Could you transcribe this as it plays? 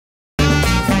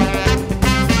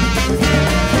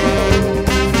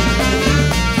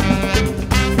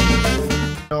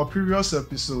our previous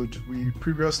episode, we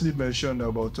previously mentioned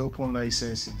about open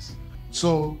licenses.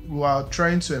 So we are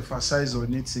trying to emphasize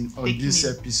on it on this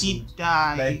episode. Deep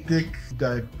dive. Like take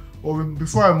dive. Well,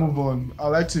 before I move on, I'd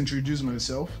like to introduce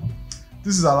myself.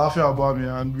 This is Alafia Abami,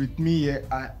 and with me here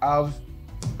I have.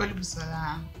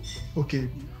 Okay,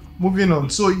 moving on.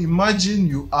 So imagine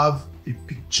you have a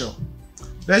picture.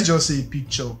 Let's just say a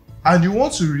picture, and you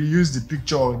want to reuse the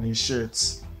picture on a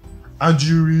shirt, and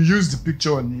you reuse the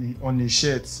picture on a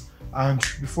shirt, and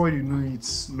before you know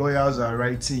it, lawyers are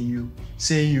writing you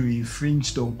saying you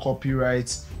infringed on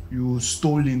copyright, you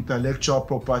stole intellectual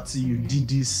property, you did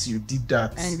this, you did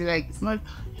that, and be like, it's not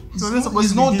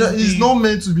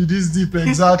meant to be this deep.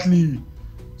 Exactly.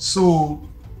 So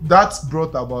that's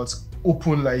brought about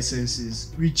open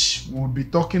licenses, which we'll be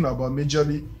talking about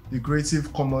majorly the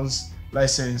Creative Commons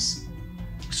license.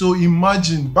 So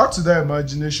imagine, back to that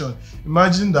imagination,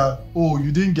 imagine that,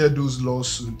 you didn't get those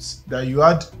lawsuits, that you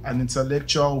had an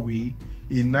intellectual way,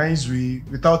 a nice way,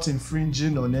 without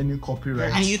infringing on any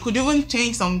copyright. And you could even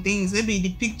change some things. Maybe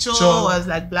the picture was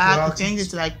like black, you change it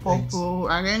to like purple,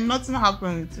 and then nothing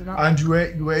happened. And you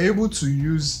were able to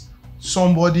use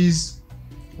somebody's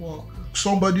work,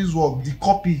 the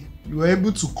copy. You were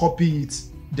able to copy it,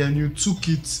 then you took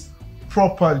it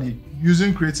properly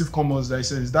using Creative Commons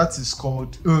license. That is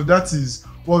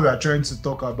what we are trying to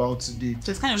talk about today.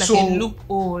 So it's kind of like a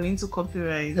loophole into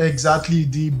copyright. Exactly,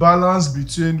 the balance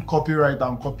between copyright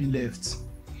and copyleft.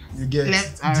 You get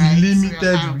left the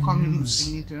limited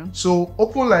reuse. So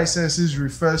open licenses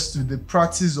refers to the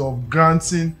practice of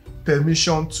granting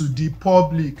permission to the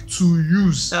public to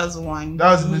use. That's one.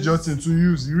 That's the major thing, to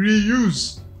use,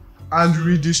 reuse, and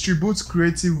redistribute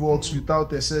creative works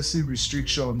without excessive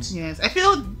restrictions. Yes, I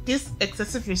feel this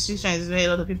excessive restriction is where a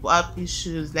lot of people have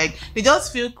issues. Like, they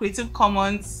just feel Creative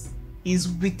Commons is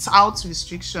without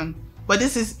restriction, but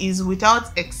this is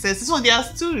without excess. So there are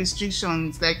still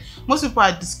restrictions. Like, most people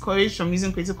are discouraged from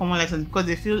using Creative Commons license because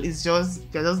they feel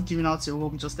they're just giving out your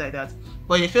work just like that.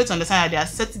 But they fail to understand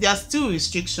that there are still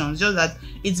restrictions, just that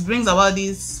it brings about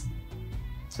this,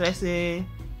 so let's say,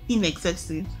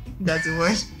 inexcessive. That's the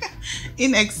word.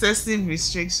 Inexcessive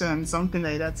restriction, something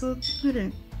like that. So,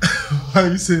 why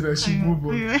you say that? She move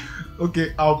on.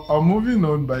 Okay, I'm moving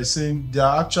on by saying there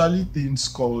are actually things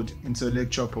called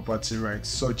intellectual property rights,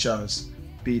 such as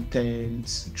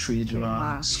patents,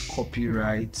 trademarks,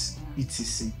 copyrights,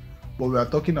 etc. But we are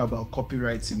talking about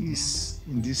copyright in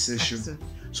this session.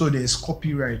 So there's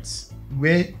copyrights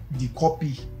where the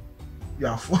copy.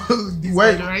 Yeah,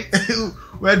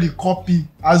 where the copy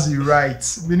has a right,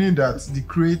 meaning that the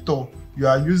creator, you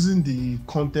are using the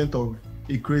content of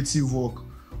a creative work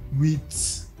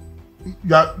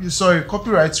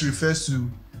copyright refers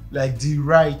to like the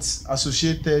rights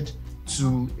associated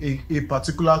to a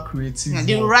particular creative work.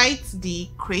 The rights the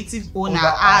creative owner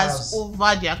has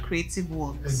over their creative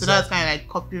work. Exactly. So that's kind of like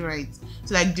copyright.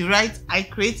 So like the right, I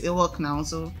create a work now,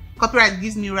 so copyright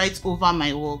gives me rights over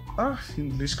my work.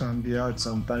 English can be hard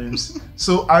sometimes.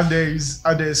 So and there's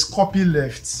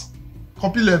copyleft.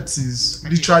 Copyleft is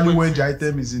literally when the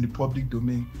item is in the public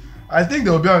domain. I think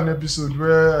there will be an episode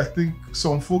where I think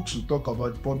some folks will talk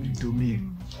about the public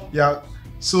domain. Yeah.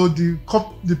 So the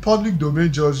public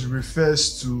domain just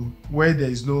refers to where there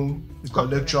is no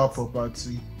intellectual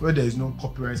property, where there is no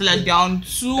copyright. So like they're on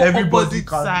two opposite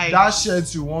sides. That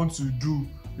shirt you want to do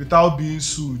without being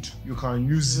sued, you can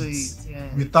use it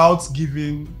without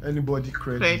giving anybody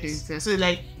credit. So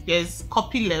like there's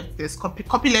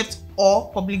copyleft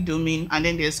or public domain, and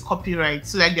then there's copyright.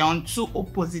 So like they're on two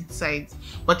opposite sides.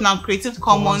 But now Creative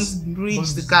Commons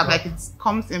bridge the gap, like it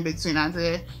comes in between, and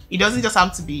it doesn't just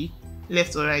have to be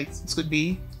left or right. It could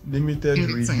be limited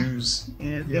reuse.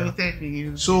 Limited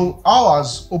reuse. So how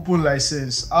has open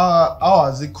license, how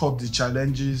has it coped the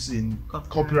challenges in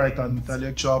copyright and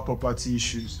intellectual property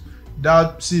issues?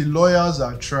 That, see, lawyers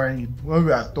are trying, when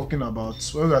we are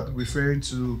referring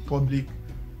to public,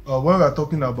 when we are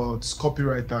talking about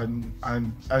copyright and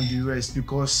the rest,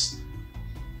 because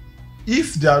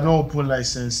if there are no open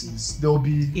licenses, there will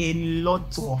be a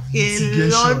lot of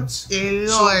litigations.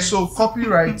 So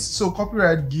copyright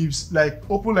gives, like,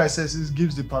 open licenses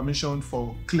gives the permission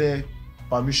for clear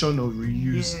permission of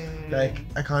reuse. Like,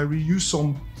 I can reuse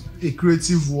a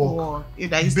creative work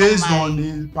based on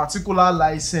a particular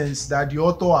license that the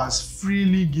author has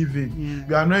freely given.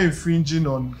 You are not infringing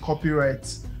on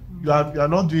copyright. You are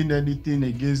not doing anything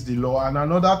against the law. And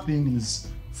another thing is,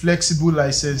 flexible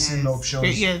licensing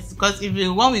options. Yes, because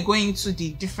when we go into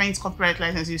the different copyright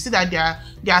licenses, you see that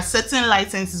there are certain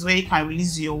licenses where you can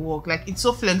release your work. Like, it's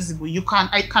so flexible.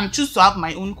 I can choose to have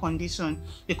my own condition.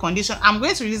 The condition, I'm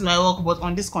going to release my work, but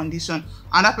on this condition.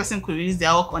 Another person could release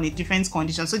their work on a different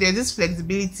condition. So there's this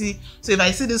flexibility. So if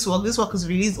I see this work is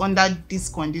released under this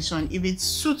condition. If it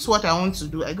suits what I want to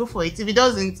do, I go for it. If it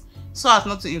doesn't, so as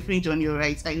not to infringe on your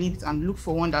rights, I leave it and look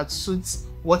for one that suits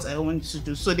what I want to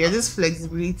do. So there's this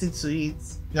flexibility to it.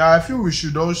 Yeah, I feel we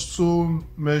should also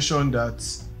mention that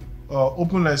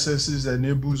open licenses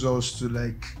enables us to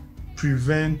like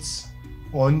prevent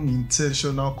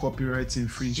unintentional copyright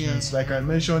infringements. Like I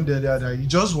mentioned earlier, that you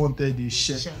just wanted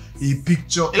a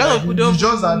picture. A lot of people don't you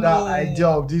just had that know. idea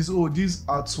of this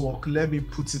artwork, let me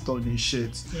put it on a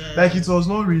shirt. Like, it was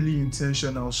not really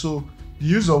intentional. So the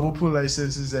use of open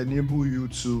licenses enable you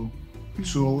to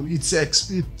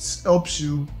it helps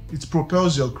you, it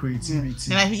propels your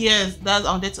creativity. And yes, I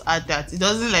wanted to add that it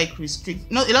doesn't like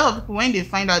restrict. No, a lot of people, when they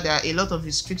find out there are a lot of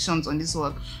restrictions on this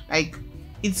work, like,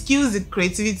 it kills the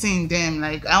creativity in them.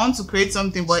 Like, I want to create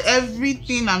something, but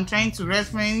everything I'm trying to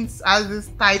reference has this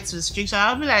tight restriction.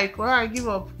 I'll be like, well, I give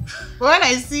up. But when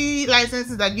I see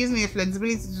licenses that gives me a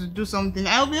flexibility to do something,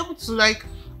 I'll be able to like,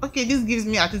 okay, this gives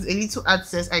me at least a little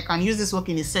access. I can use this work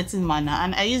in a certain manner,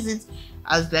 and I use it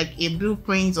as like a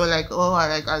blueprint or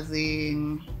as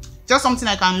a just something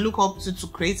I can look up to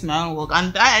create my own work.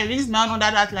 And I release my own under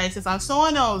that license, and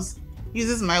someone else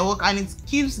uses my work, and it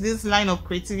keeps this line of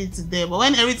creativity there. But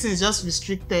when everything is just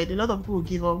restricted, a lot of people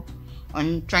give up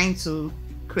on trying to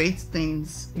create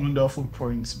things. Wonderful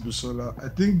points, Busola. I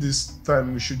think this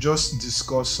time we should just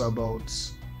discuss about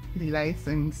the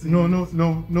license.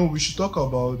 No. We should talk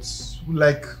about,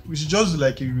 like, we should just do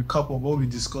like a recap of what we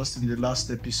discussed in the last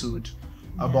episode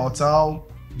about how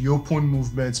the open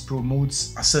movement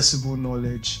promotes accessible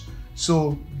knowledge.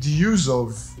 So the use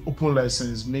of open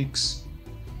license makes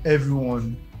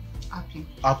everyone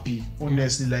happy.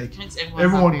 Honestly, like,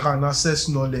 everyone can access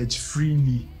knowledge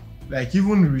freely. Like,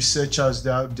 even researchers,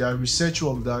 there are research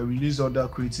work that are released under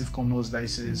Creative Commons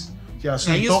license.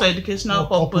 So used for educational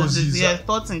purposes.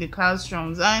 Taught in the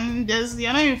classrooms, and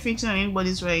you're not infringing on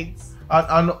anybody's rights.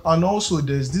 And also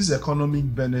there's this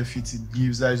economic benefit it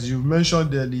gives, as you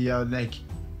mentioned earlier, like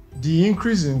the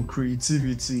increase in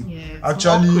creativity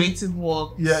actually more creative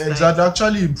work. Exactly,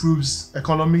 actually improves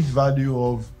economic value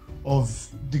of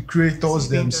the creators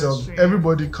themselves.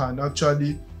 Everybody can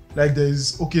actually, like,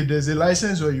 there's a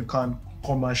license where you can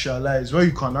commercialize, where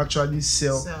you can actually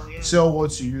sell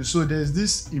what you use. So there's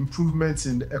this improvement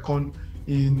in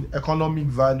economic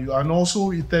value, and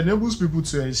also it enables people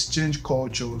to exchange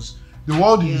cultures. The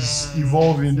world is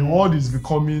evolving, the world is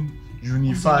becoming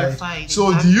unified.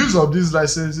 So the use of these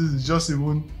licenses is just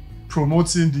even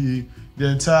promoting the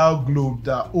entire globe,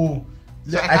 that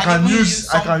I can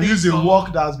use a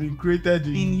work that has been created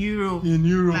in Europe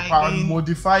like, and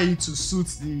modify it to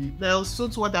suit they'll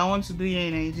suit what I want to do here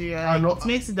in Nigeria. And it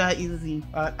makes it that easy.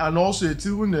 And also it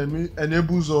even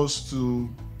enables us to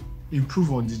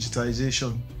improve on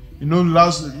digitization. You know,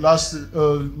 last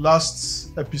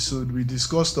episode we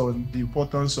discussed on the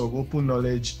importance of open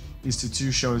knowledge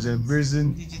institutions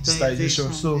embracing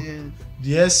digitization. So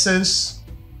the essence,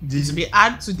 to be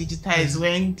hard to digitize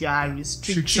when there are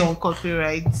restrictive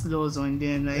copyright laws on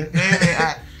them, like very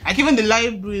hard. Like, even the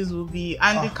libraries will be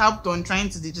handicapped on trying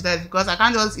to digitize, because I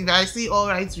can't just, if I see all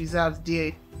rights reserved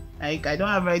there, like, I don't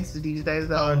have rights to digitize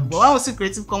that one. But when we see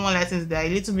Creative Commons license, they are a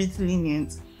little bit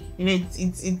lenient. You know,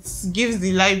 it gives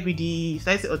the library the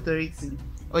authority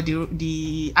or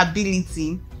the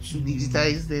ability to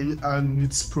digitize them. And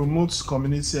it promotes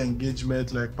community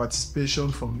engagement, like participation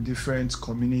from different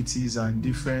communities and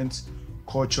different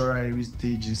cultural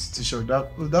heritage institutions.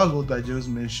 That's what I just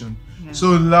mentioned.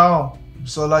 So now,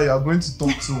 Sola, you are going to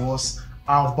talk to us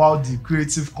about the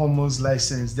Creative Commons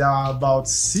license. There are about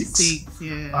six.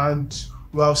 And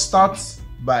we'll start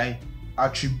by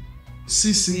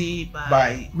CC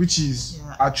by, which is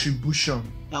attribution.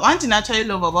 Now, one thing I actually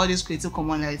love about this Creative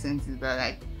Commons license is that,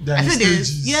 like, I feel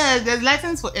there's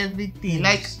license for everything.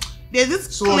 Like, there's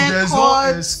this there's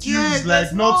no excuse,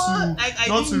 like, not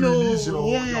to release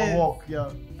your work.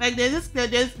 Like, there's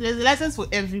a license for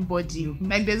everybody.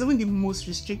 Like, there's even the most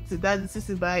restricted, that's the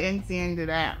CC by NTN,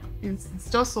 that it's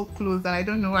just so close, and I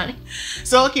don't know why.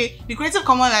 So the Creative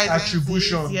Commons license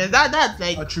attribution. That's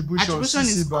like attribution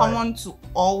is common to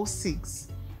all six.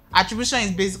 Attribution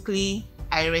is basically,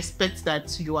 I respect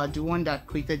that you are the one that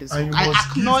created this. And I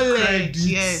acknowledge,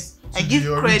 I give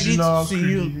credit to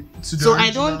you. So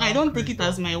I don't take it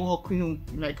as my work, you know.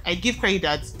 Like I give credit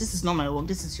that this is not my work,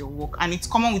 this is your work, and it's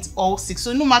common with all 6.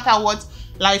 So no matter what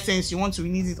license you want to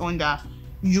release it under,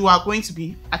 you are going to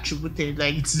be attributed.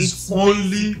 Like it is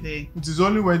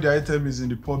only when the item is in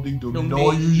the public domain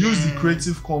or you use the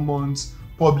Creative Commons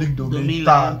public domain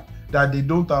tag that they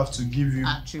don't have to give you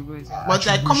attribution. But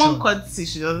like common courtesy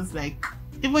should just like,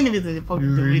 even if it's in the public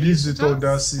domain, you release it under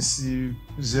CC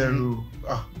 0,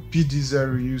 PD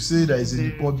 0. You say that it's in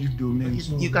the public domain.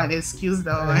 You can excuse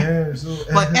that one.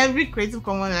 But every Creative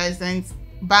Commons license,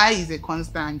 by is a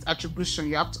constant, attribution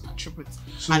you have to attribute.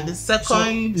 So, and the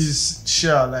second is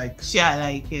share alike. Share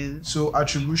alike is. So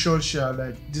attribution, share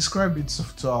alike. Describe it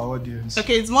to our audience.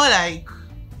 Okay, it's more like,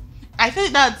 I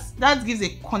feel that gives a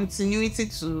continuity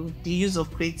to the use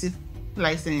of creative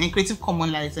license and Creative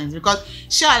Commons license, because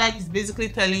share alike is basically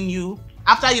telling you,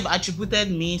 after you've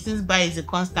attributed me, since by is a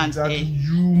constant,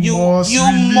 you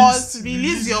must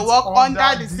release your work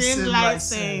under the same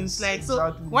license. Like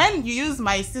so, when you use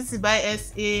my CC by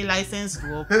SA license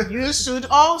work, you should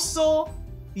also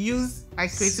use a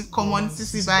Creative Commons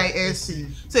CC by SA.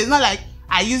 So it's not like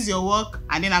I use your work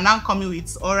and then I'm now coming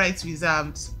with all rights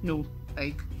reserved. No,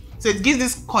 like, so it gives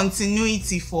this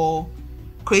continuity for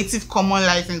Creative Commons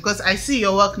license, because I see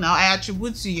your work now, I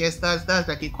attribute to you, yes, that's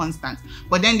like a constant.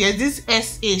 But then there's this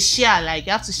SA share, like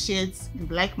you have to share it in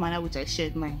the like manner which I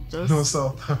shared mine. No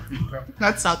South Africa.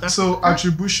 Not South Africa. So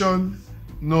attribution,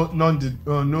 no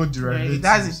derivative. Right,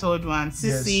 that's the third one.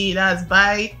 CC, that's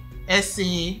by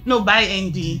SA, no by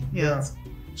ND. Yes. Yeah.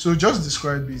 So just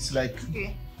describe it like.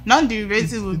 Okay.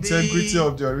 Non-derivative will be integrity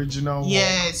of the original work.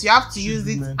 Yes, you have to use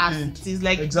it as it is,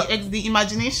 like the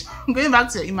imagination. Going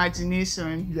back to your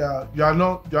imagination. Yeah, you are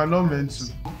not meant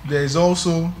to. There is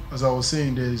also, as I was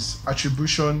saying, there is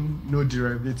attribution, no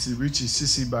derivative, which is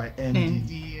CC by ND.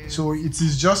 Yes. So it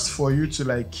is just for you to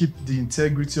like keep the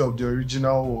integrity of the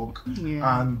original work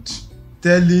and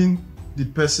telling the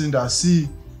person that, see,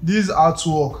 this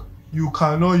artwork, you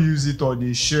cannot use it on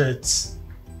a shirt.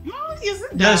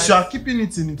 Yes, you are keeping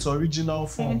it in its original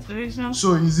form.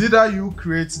 So it's either you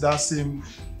create that same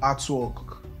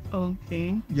artwork.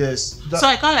 Okay. Yes. So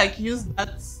I can't like use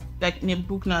that like in a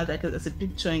book now, like as a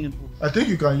picture in a book. I think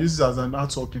you can use it as an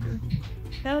artwork in a book.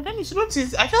 Yeah, then you should not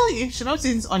use. I feel like you should not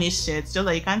use it on a shirt. Just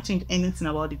like you can't change anything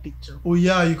about the picture. Oh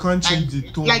yeah, you can't change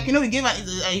the tone. Like we gave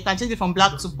you can change it from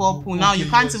black to purple. Now you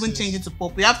can't even change it to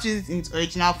purple. You have to use it in its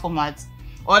original format.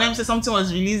 Or them say something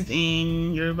was released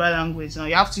in Yoruba language. Now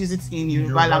you have to use it in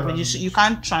Yoruba language. You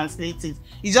can't translate it.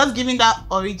 It's just giving that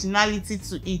originality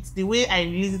to it. The way I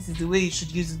release it is the way you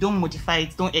should use it. Don't modify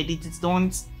it. Don't edit it.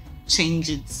 Don't change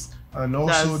it. And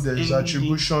also there's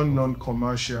attribution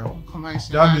non-commercial.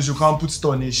 Commercial. That means you can't put it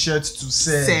on a shirt to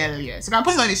sell. Yes. You can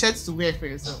put it on a shirt to wear for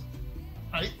yourself.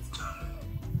 Right?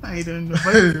 I don't know.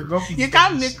 But you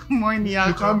can't make money out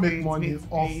of it. You can't make money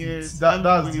off it.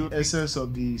 That's the essence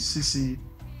of the CC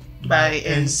by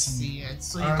NC.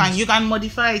 Yes. So you can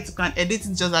modify it, you can edit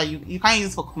it, just that you can't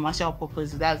use it for commercial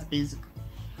purposes. That's basic.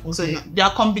 Okay. So there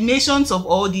are combinations of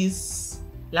all these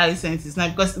licenses now,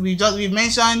 because we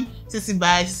mentioned CC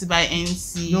by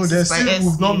NC. No, there's still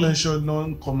we've not mentioned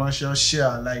non-commercial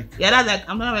share. Like that's like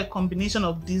I'm talking about a combination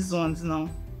of these ones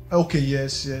now. Okay,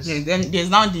 yes. Yeah, then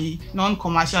there's now the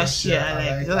non-commercial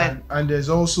share, and there's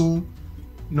also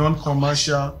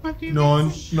non-commercial,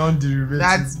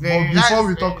 non-derivative. But before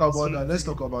we talk about that, let's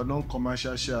talk about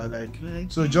non-commercial share.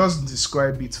 So just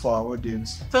describe it for our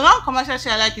audience. So non-commercial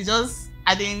share is just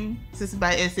adding CC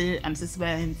by SA and CC by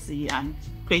NC and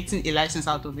creating a license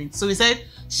out of it. So we said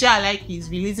share is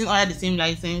releasing under the same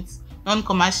license.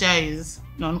 Non-commercial is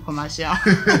non-commercial.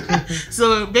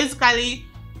 So basically,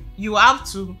 you have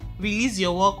to release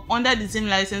your work under the same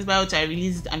license by which I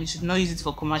released it, and you should not use it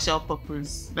for commercial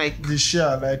purpose. Like the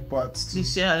share alike part. The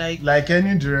share alike. Like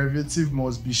any derivative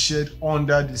must be shared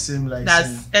under the same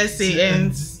license. That's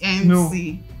NC. No.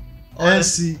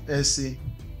 NCSA.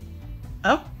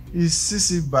 Oh? It's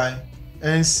CC by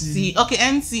NC. Okay,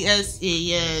 NCSA,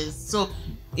 yes. So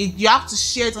you have to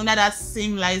share it under that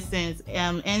same license,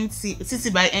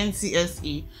 CC by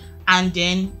NCSA. And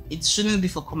then it shouldn't be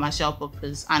for commercial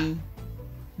purpose. And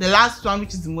the last one,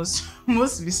 which is the most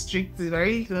restricted, I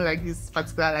really feel like this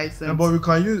particular license. Yeah, but we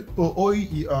can use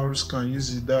OERs can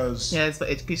use it. That's for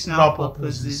educational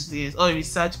purposes. Yes, or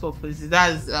research purposes.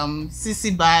 That's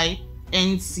CC by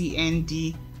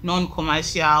NCND,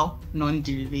 non-commercial,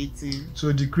 non-derivative.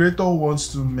 So the creator wants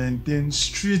to maintain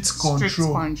strict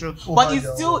control. But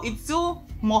it's still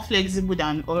more flexible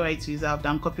than all rights reserved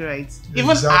and copyright.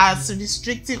 Even as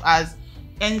restrictive as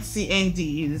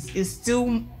NCND is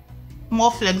still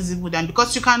more flexible than,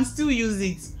 because you can still use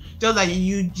it just that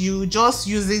you just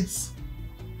use it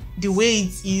the way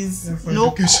it is. Yeah,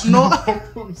 no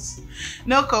purpose.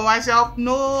 no commercial,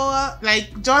 no,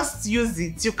 like, just use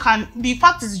it. You can, the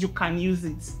fact is you can use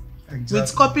it. Exactly.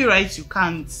 With copyright you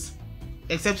can't,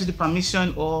 except with the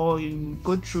permission or you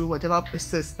go through whatever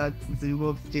process that is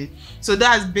involved there. So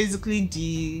that's basically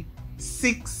the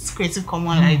 6 Creative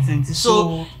Commons licenses.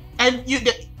 So and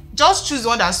just choose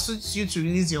one that suits you to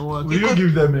release your work. Will you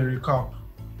give them a recap?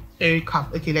 A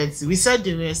recap. Okay, let's see. We said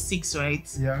there were 6,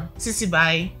 right? Yeah. CC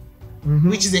BY,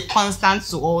 which is a constant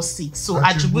to all 6. So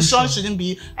attribution shouldn't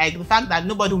be like the fact that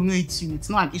nobody will know it's you. It's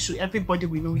not an issue. Everybody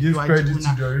will know you are credit to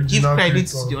the original. Give credit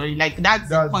to creator. the original. Like that's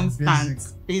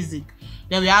constant, basic.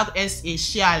 Then we have SA,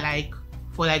 share like,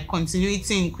 for like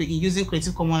continuity in using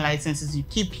Creative Commons licenses. You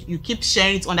keep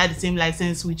sharing it under the same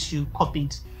license which you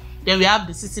copied. Then we have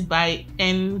the CC BY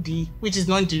ND, which is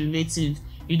non-derivative.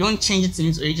 You don't change it in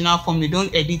its original form. You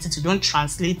don't edit it. You don't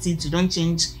translate it. You don't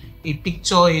change a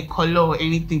picture, a color, or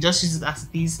anything. Just use it as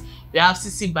it is. We have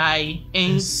CC BY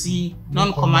NC,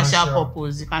 non-commercial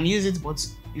purpose. You can use it, but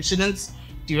you shouldn't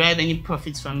derive any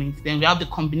profits from it. Then we have the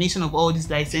combination of all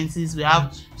these licenses. We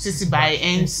have CC BY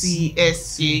NC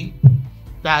SA,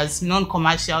 that's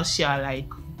non-commercial share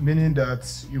alike. Meaning that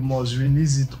you must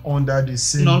release it under the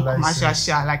same non-commercial license.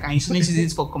 share alike, and you shouldn't use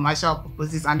it for commercial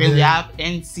purposes. And then we have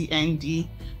NCND,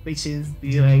 which is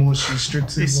the most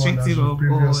restrictive one, as we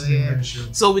previously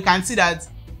mentioned. So we can see that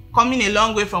coming a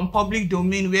long way from public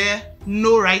domain where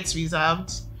no rights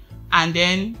reserved, and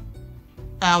then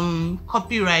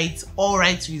copyright, all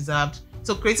rights reserved.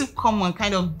 So Creative Commons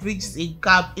kind of bridges a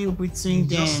gap in between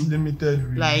them. Just limited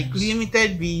reuse. Like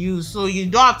limited reuse. So you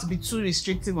don't have to be too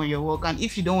restrictive on your work, and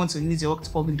if you don't want to release your work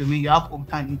to public domain, you have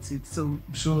alternatives. So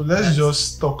let's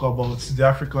just talk about the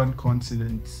African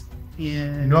continent.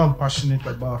 Yeah. You know, I'm passionate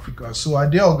about Africa. So are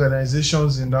there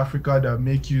organizations in Africa that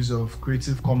make use of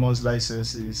Creative Commons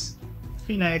licenses?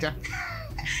 Yeah,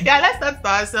 let's start for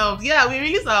ourselves. Yeah, we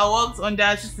release our works under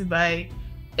CC BY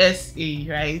SA,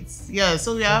 right? Yeah,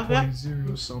 so we have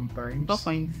 4.0 sometimes.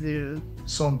 4.0.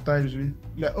 Sometimes we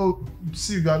like, oh,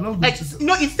 see, you are not going like, to.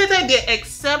 no, it's stated there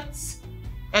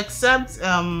except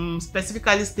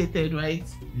specifically stated, right?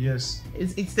 Yes.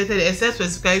 It's stated except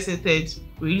specifically stated.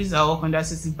 We release our work under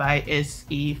CC BY SA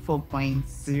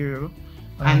 4.0.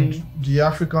 And the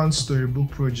African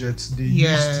Storybook Project, they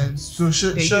used it. So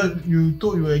you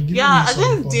thought you were giving me I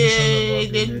some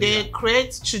think they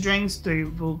create children's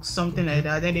storybooks, something like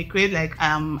that. Then they create like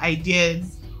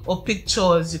ideas or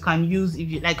pictures you can use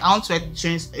if you like. I want to write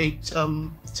children's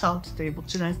storybook.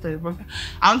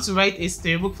 I want to write a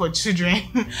storybook for children.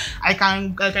 I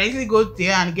can easily go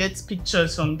there and get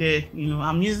pictures from there. You know,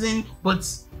 I'm using, but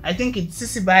I think it's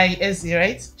CC BY SA,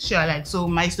 right? Sure, like, so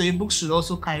my storybook should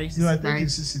also carry CC BY. No, I think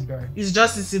it's CC BY. It's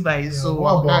just CC BY. Yeah, so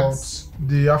what about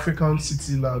the African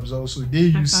City Labs also? They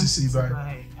use CC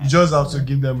BY. You just have to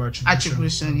give them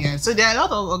attribution. Yeah. So there are a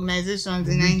lot of organizations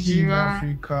in Nigeria. In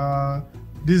Africa.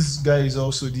 This guy is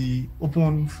also the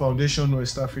Open Foundation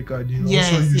West Africa. They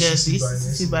also use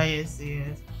CC BY SA.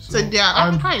 Yes. So their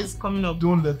Africa is coming up.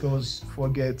 Don't let us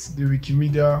forget the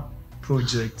Wikimedia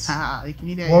project.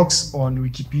 Wikimedia works on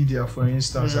Wikipedia, for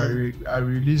instance, are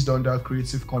released under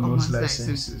Creative Commons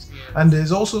licenses. And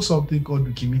there's also something called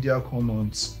Wikimedia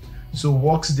Commons. So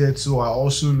works there too are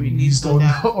also released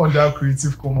under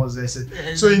Creative Commons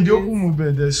license. So in the open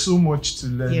movement, there's so much to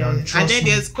learn. And then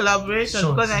there's collaboration,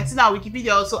 because I see that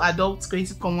Wikipedia also adopts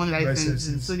Creative Commons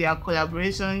licenses. So there are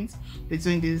collaborations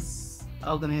between these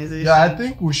organizations. Yeah, I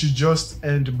think we should just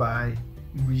end by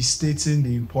restating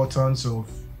the importance of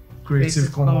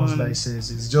Creative Commons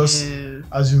licenses. Just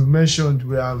as you mentioned,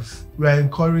 we are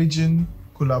encouraging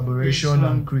collaboration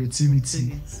and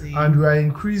creativity, and we are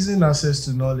increasing access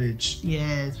to knowledge.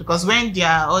 Yes, because when there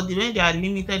are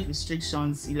limited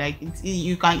restrictions,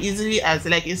 you can easily, as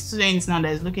like a student now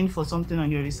that is looking for something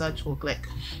on your research work, like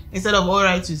instead of all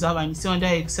rights reserved and you see under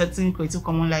a certain Creative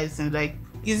Commons license, like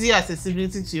easy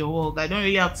accessibility to your work. I don't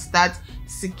really have to start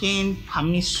seeking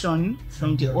permission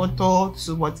from the author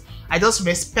to what. I just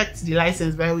respect the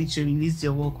license by which you release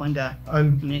your work under.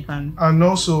 And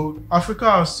also Africa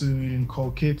has to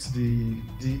inculcate the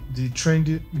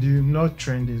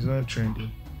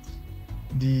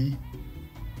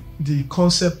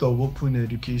concept of open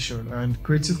education, and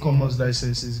Creative Commons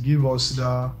licenses give us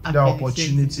the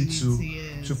opportunity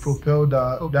to propel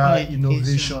that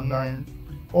innovation and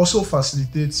also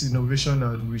facilitates innovation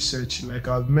and research. Like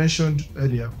I've mentioned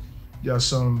earlier, there are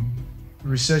some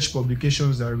research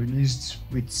publications that are released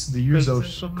with the use of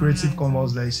Creative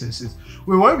Commons licenses.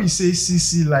 Well, when we say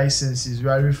CC licenses, we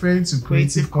are referring to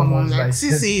Creative Commons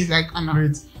license. CC is like an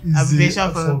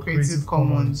abbreviation for Creative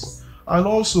Commons. And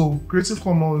also, Creative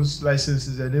Commons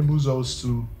licenses enables us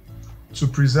to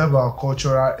preserve our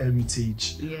cultural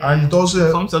heritage. And it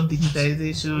also forms of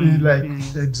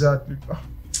digitization. Exactly.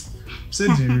 Say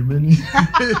the remaining.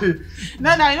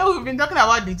 No, you know, we've been talking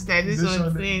about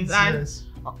digitization things, and yes.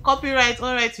 Copyright,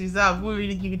 all rights reserved won't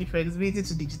really give you the flexibility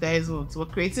to digitize works.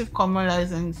 But Creative Commons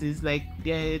licenses, like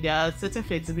there are certain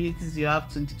flexibilities you have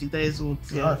to digitize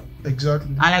works. Yeah, exactly.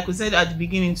 And like we said at the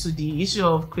beginning, to the issue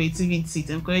of creativity, it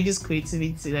encourages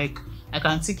creativity. Like I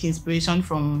can take inspiration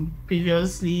from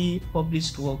previously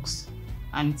published works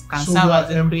and can serve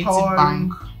as a creative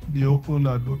bank. The open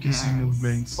advocacy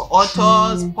movement for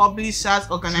authors, publishers,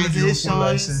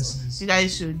 organizations. You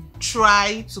guys should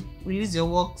try to release your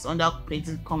works under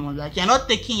Creative Commons. Like you're not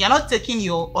taking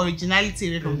your originality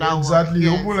away from that work. Exactly.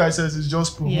 Open license is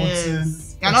just promoting.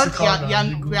 Yes.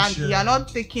 You're not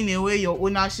taking away your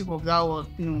ownership of that work.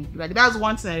 You know, like that's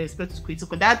one thing I respect to Creative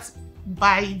Commons. That's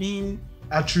by being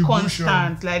attribution.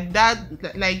 Constant. Like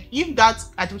that. Like if that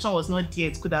attribution was not there,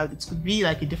 it could be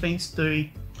like a different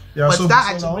story. Yeah, but so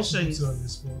that attribution is on the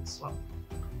spot.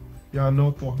 You are an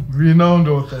author, renowned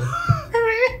author.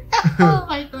 Oh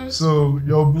my gosh. So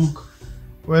your book,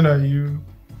 when are you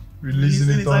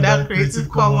releasing it under Creative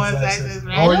Commons license?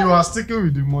 Right? Or you are sticking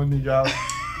with the money, girl?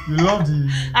 You love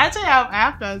the. Actually, I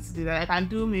have plans to do that. I can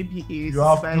do maybe a. You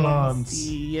have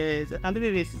plans. Yes, I can do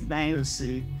maybe a 9. Let's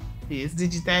see. Yes,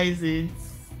 digitize it.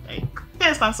 Like,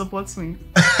 guys can support me.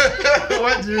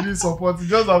 Why do you need support? You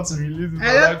just have to release it.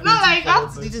 I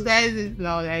have to digitize it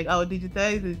now. Like, I'll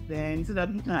digitize it then so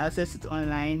that you can access it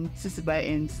online. CC by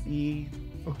NC.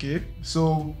 Okay,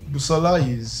 so Busola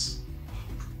is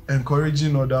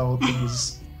encouraging other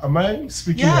authors. Am I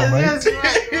speaking? Yes,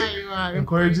 you are.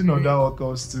 Encouraging other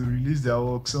authors to release their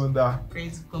works under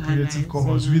Creative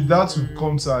Commons. With that, we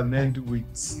come to an end with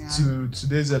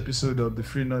today's episode of the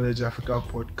Free Knowledge Africa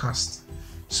podcast.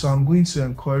 So I'm going to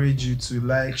encourage you to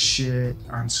like, share,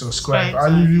 and subscribe.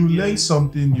 And if you learn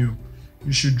something new,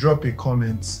 you should drop a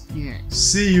comment. Yeah.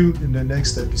 See you in the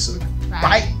next episode.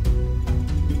 Bye.